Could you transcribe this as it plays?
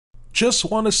just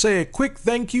want to say a quick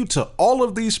thank you to all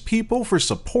of these people for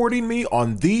supporting me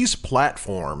on these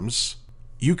platforms.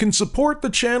 You can support the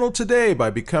channel today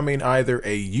by becoming either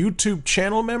a YouTube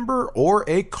channel member or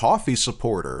a Ko-fi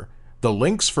supporter. The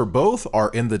links for both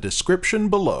are in the description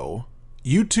below.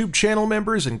 YouTube channel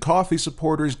members and Ko-fi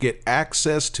supporters get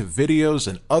access to videos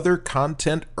and other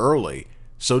content early,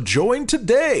 so join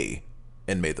today,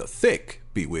 and may the thick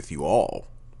be with you all.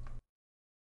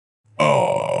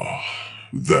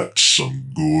 That's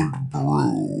some good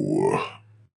brew.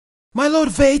 My Lord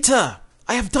Vader,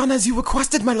 I have done as you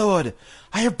requested, my lord.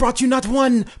 I have brought you not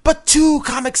one, but 2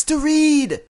 comics to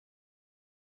read.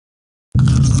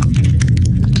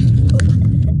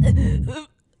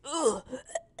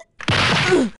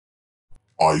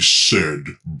 I said,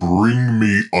 bring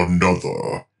me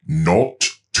another, not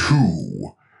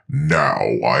 2. Now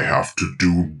I have to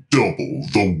do double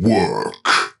the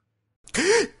work.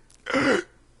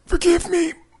 Forgive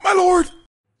me, my lord.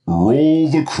 Roll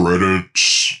the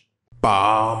credits.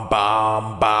 Bam,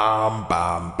 bam, bam,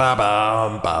 bam, ba,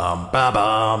 bam, bam, ba,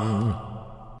 bam.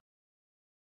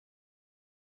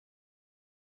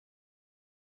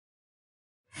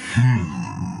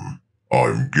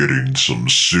 I'm getting some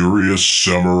serious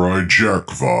Samurai Jack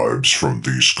vibes from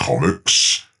these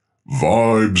comics.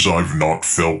 Vibes I've not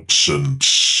felt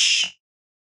since...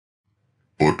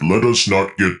 But let us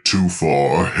not get too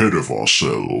far ahead of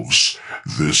ourselves.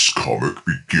 This comic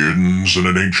begins in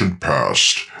an ancient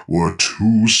past, where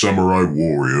 2 samurai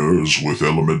warriors with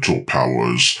elemental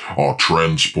powers are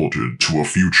transported to a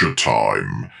future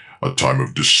time, a time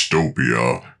of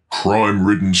dystopia,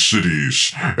 crime-ridden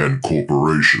cities, and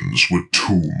corporations with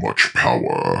too much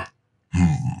power.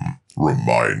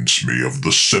 Reminds me of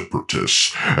the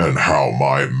Separatists and how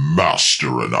my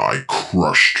master and I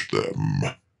crushed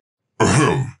them.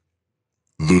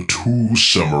 The 2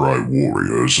 samurai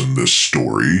warriors in this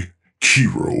story,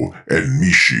 Kiro and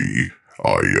Mishi,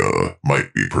 I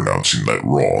might be pronouncing that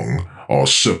wrong, are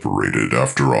separated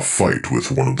after a fight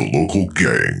with one of the local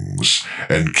gangs,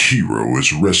 and Kiro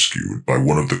is rescued by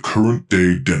one of the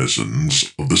current-day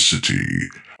denizens of the city,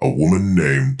 a woman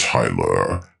named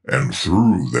Tyler, and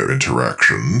through their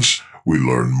interactions, we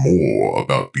learn more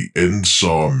about the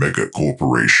Ensar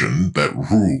megacorporation that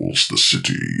rules the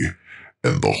city,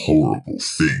 and the horrible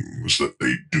things that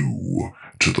they do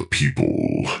to the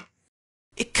people.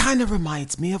 It kinda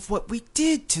reminds me of what we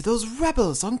did to those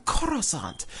rebels on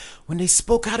Coruscant when they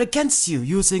spoke out against you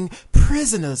using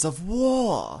prisoners of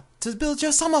war to build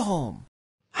your summer home.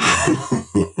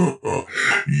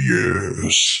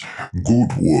 Yes,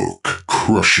 good work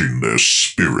crushing their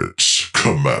spirits,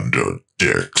 Commander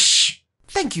Dex.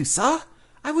 Thank you, sir.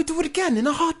 I would do it again in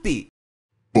a heartbeat.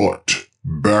 But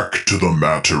back to the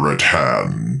matter at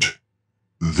hand.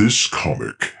 This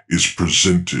comic is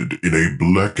presented in a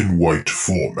black and white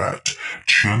format,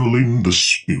 channeling the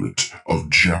spirit of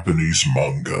Japanese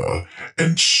manga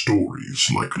and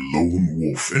stories like Lone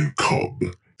Wolf and Cub.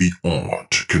 The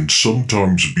art can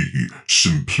sometimes be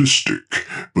simplistic,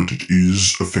 but it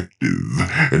is effective,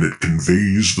 and it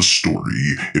conveys the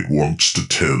story it wants to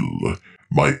tell.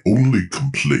 My only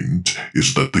complaint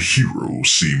is that the hero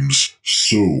seems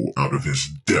so out of his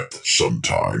depth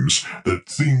sometimes that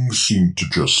things seem to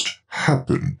just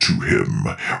happen to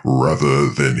him, rather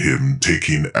than him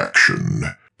taking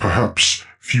action. Perhaps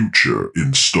future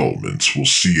installments will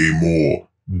see a more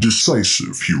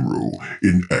decisive hero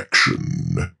in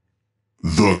action.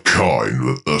 The kind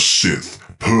that the Sith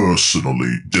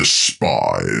personally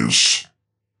despise.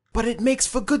 But it makes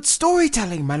for good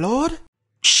storytelling, my lord.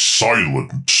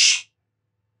 Silence.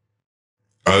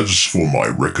 As for my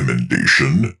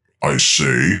recommendation, I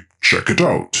say check it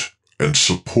out and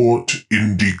support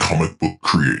indie comic book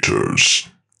creators.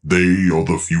 They are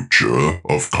the future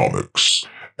of comics,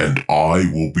 and I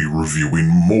will be reviewing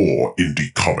more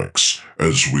indie comics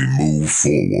as we move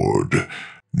forward.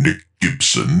 Nick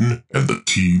Gibson and the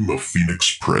team of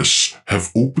Phoenix Press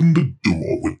have opened the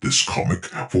door with this comic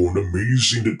for an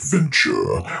amazing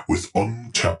adventure with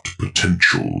untapped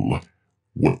potential.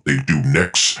 What they do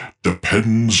next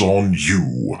depends on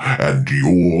you and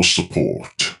your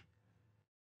support.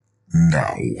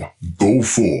 Now, go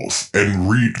forth and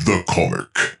read the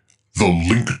comic. The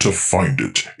link to find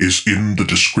it is in the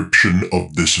description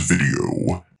of this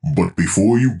video. But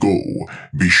before you go,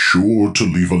 be sure to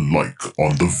leave a like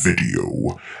on the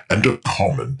video and a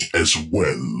comment as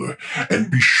well. And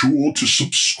be sure to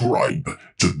subscribe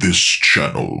to this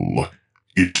channel.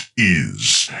 It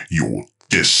is your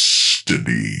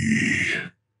destiny.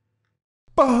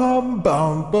 Bum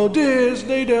bum bo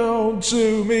Disney, don't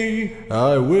sue me.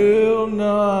 I will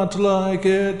not like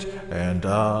it, and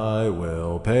I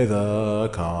will pay the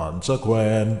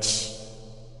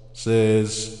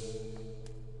consequences.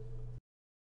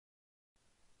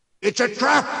 It's a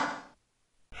trap!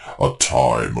 A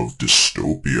time of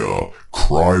dystopia,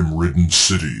 crime-ridden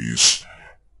cities.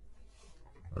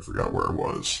 I forgot where it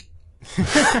was.